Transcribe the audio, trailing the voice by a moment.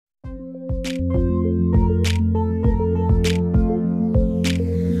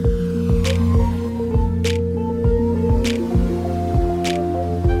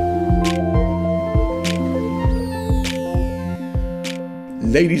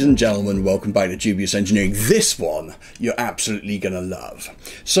Ladies and gentlemen, welcome back to Dubious Engineering. This one you're absolutely going to love.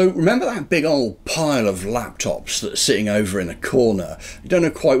 So remember that big old pile of laptops that's sitting over in a corner? You don't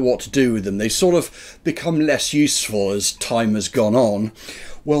know quite what to do with them. They sort of become less useful as time has gone on.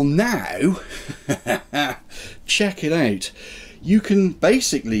 Well now, check it out. You can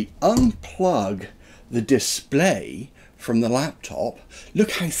basically unplug the display from the laptop.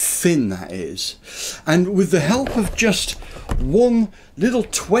 Look how thin that is. And with the help of just one little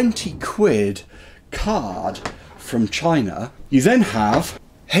 20 quid card from China, you then have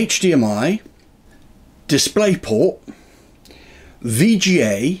HDMI, DisplayPort,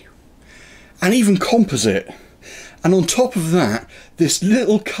 VGA, and even Composite. And on top of that, this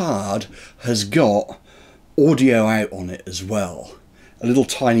little card has got audio out on it as well. A little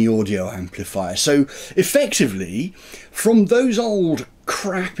tiny audio amplifier. So effectively, from those old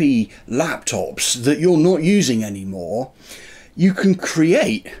crappy laptops that you're not using anymore, you can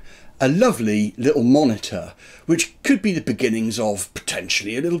create a lovely little monitor, which could be the beginnings of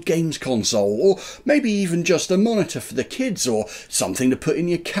potentially a little games console, or maybe even just a monitor for the kids, or something to put in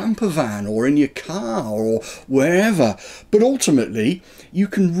your camper van or in your car or wherever. But ultimately, you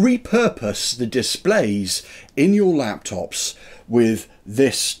can repurpose the displays in your laptops with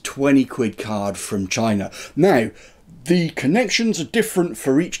this 20 quid card from China. Now, the connections are different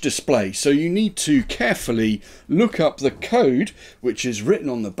for each display, so you need to carefully look up the code which is written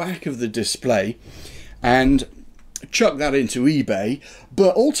on the back of the display and chuck that into eBay.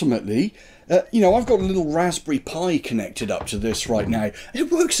 But ultimately, you know, I've got a little Raspberry Pi connected up to this right now.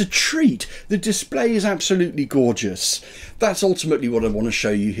 It works a treat. The display is absolutely gorgeous. That's ultimately what I want to show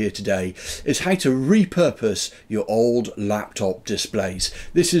you here today, is how to repurpose your old laptop displays.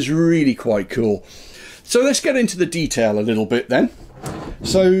 This is really quite cool. So let's get into the detail a little bit then.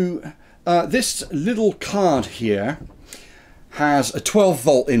 So this little card here has a 12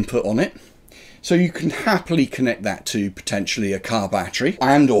 volt input on it. So you can happily connect that to potentially a car battery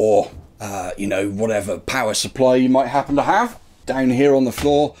and or you know, whatever power supply you might happen to have. Down here on the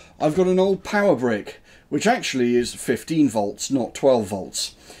floor, I've got an old power brick, which actually is 15 volts, not 12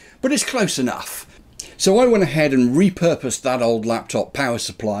 volts, but it's close enough. So I went ahead and repurposed that old laptop power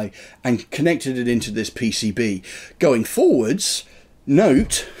supply and connected it into this PCB. Going forwards,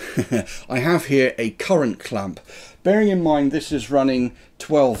 note, I have here a current clamp. Bearing in mind this is running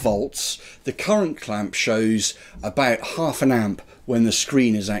 12 volts, the current clamp shows about half an amp when the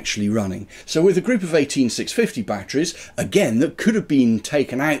screen is actually running. So with a group of 18650 batteries, again, that could have been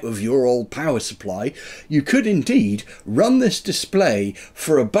taken out of your old power supply, you could indeed run this display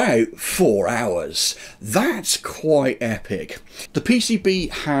for about 4 hours. That's quite epic. The PCB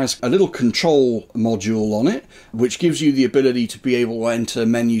has a little control module on it, which gives you the ability to be able to enter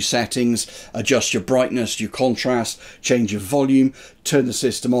menu settings, adjust your brightness, your contrast, change your volume, turn the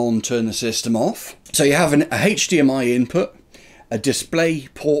system on, turn the system off. So you have a HDMI input, a display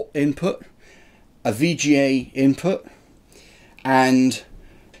port input, a VGA input, and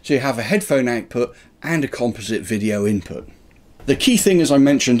so you have a headphone output and a composite video input. The key thing, as I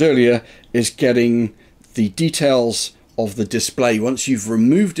mentioned earlier, is getting the details of the display. Once you've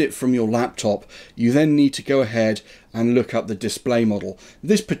removed it from your laptop, you then need to go ahead and look up the display model.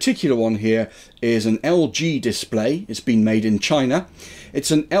 This particular one here is an LG display. It's been made in China.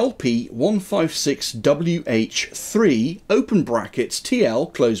 It's an LP156WH3 open brackets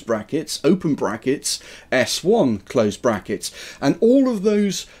TL close brackets open brackets S1 close brackets, and all of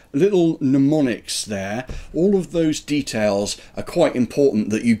those little mnemonics there, all of those details are quite important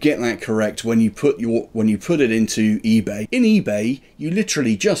that you get that correct when you put it into eBay. In eBay, you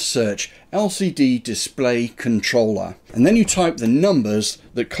literally just search LCD display controller, and then you type the numbers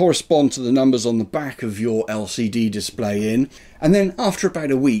that correspond to the numbers on the back of your LCD display in, and then after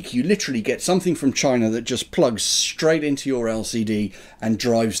about a week you literally get something from China that just plugs straight into your LCD and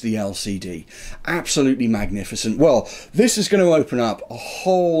drives the LCD. Absolutely magnificent. Well, this is going to open up a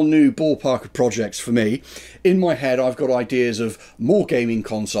whole new ballpark of projects for me. In my head I've got ideas of more gaming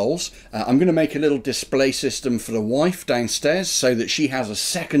consoles. I'm going to make a little display system for the wife downstairs so that she has a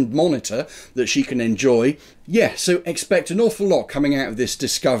second monitor that she can enjoy. Yeah, so expect an awful lot coming out of this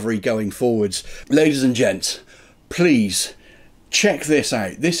discovery going forwards. Ladies and gents, please check this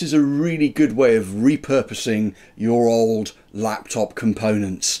out. This is a really good way of repurposing your old laptop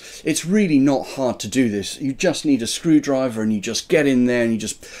components. It's really not hard to do this. You just need a screwdriver and you just get in there and you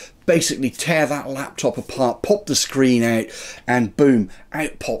just basically tear that laptop apart, pop the screen out, and boom,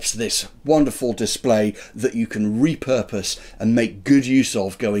 out pops this wonderful display that you can repurpose and make good use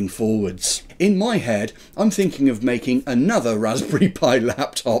of going forwards. In my head, I'm thinking of making another Raspberry Pi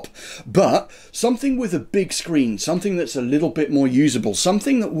laptop, but something with a big screen, something that's a little bit more usable,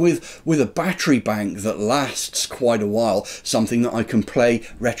 something that with a battery bank that lasts quite a while, something that I can play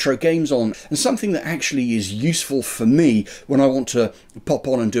retro games on, and something that actually is useful for me when I want to pop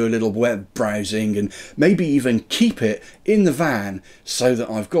on and do a little web browsing, and maybe even keep it in the van so that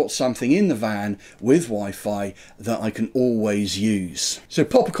I've got something in the van with Wi-Fi that I can always use. So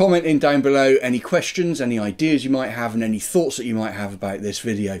pop a comment in down below, any questions, any ideas you might have, and any thoughts that you might have about this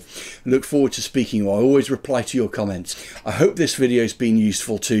video. I look forward to speaking. I always reply to your comments. I hope this video has been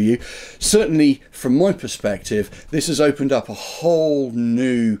useful to you. Certainly from my perspective, this has opened up a whole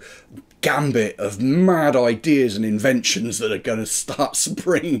new gambit of mad ideas and inventions that are going to start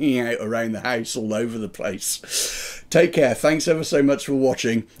springing out around the house all over the place. Take care. Thanks ever so much for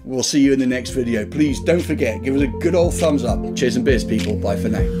watching. We'll see you in the next video. Please don't forget, give us a good old thumbs up. Cheers and beers, people. Bye for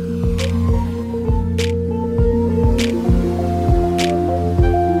now.